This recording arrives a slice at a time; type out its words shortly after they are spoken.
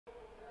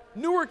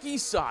Newark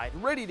Eastside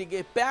ready to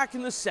get back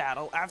in the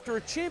saddle after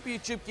a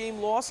championship game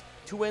loss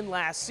to end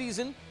last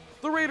season.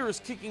 The Raiders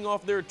kicking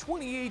off their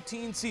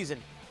 2018 season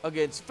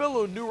against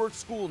fellow Newark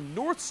school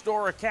North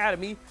Star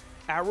Academy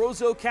at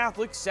Roseau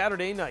Catholic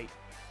Saturday night.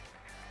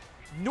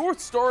 North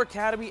Star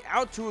Academy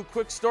out to a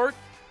quick start.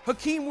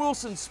 Hakeem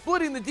Wilson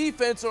splitting the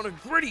defense on a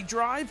gritty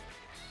drive.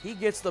 He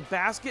gets the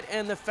basket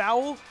and the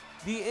foul.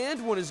 The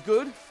and one is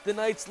good. The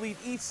Knights lead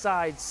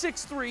Eastside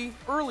 6-3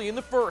 early in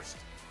the first.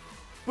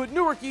 But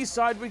Newark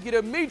Eastside would get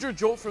a major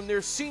jolt from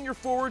their senior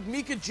forward,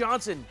 Mikah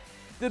Johnson.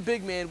 The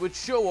big man would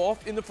show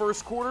off in the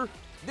first quarter.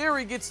 There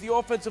he gets the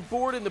offensive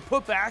board and the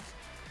putback.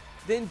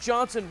 Then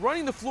Johnson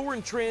running the floor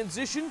in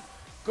transition,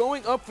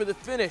 going up for the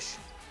finish.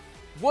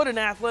 What an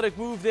athletic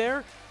move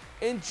there.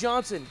 And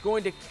Johnson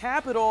going to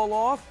cap it all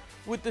off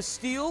with the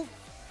steal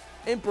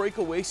and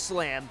breakaway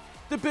slam.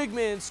 The big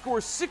man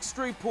scores 6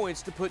 straight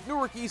points to put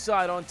Newark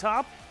Eastside on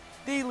top.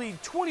 They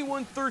lead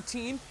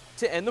 21-13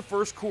 to end the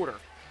first quarter.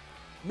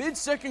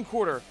 Mid-second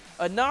quarter,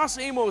 Anas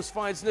Amos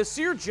finds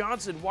Nasir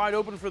Johnson wide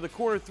open for the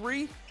corner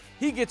three.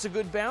 He gets a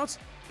good bounce.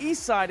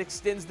 Eastside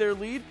extends their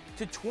lead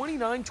to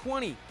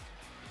 29-20.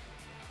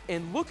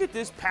 And look at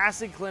this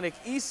passing clinic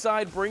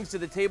Eastside brings to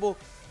the table.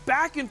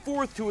 Back and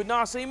forth to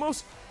Anas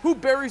Amos, who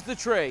buries the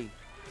tray.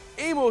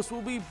 Amos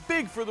will be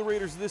big for the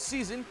Raiders this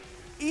season.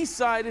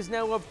 Eastside is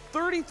now up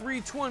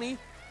 33-20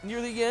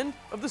 near the end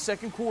of the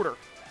second quarter.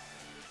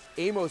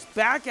 Amos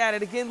back at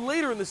it again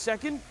later in the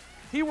second.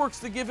 He works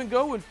the give and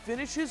go and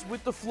finishes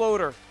with the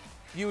floater.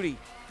 Beauty.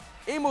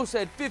 Amos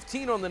had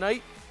 15 on the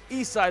night.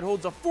 Eastside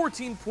holds a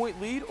 14-point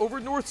lead over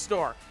North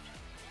Star.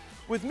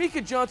 With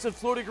Mikah Johnson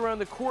floating around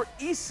the court,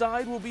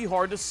 Eastside will be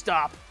hard to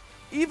stop.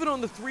 Even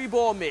on the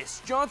 3-ball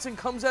miss, Johnson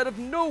comes out of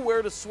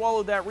nowhere to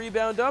swallow that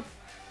rebound up,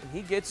 and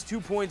he gets 2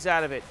 points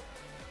out of it.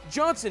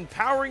 Johnson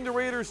powering the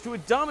Raiders to a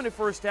dominant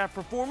first half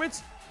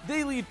performance.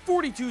 They lead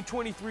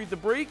 42-23 at the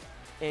break,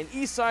 and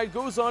Eastside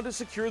goes on to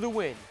secure the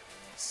win.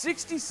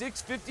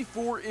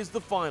 66-54 is the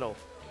final.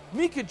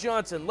 Mikah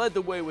Johnson led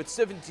the way with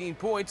 17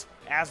 points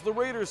as the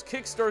Raiders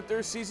kickstart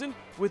their season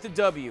with a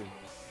W.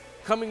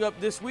 Coming up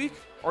this week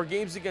are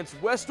games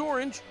against West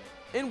Orange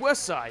and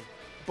Westside.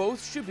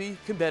 Both should be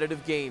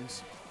competitive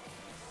games.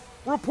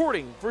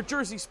 Reporting for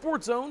Jersey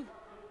Sports Zone,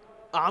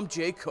 I'm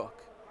Jay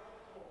Cook.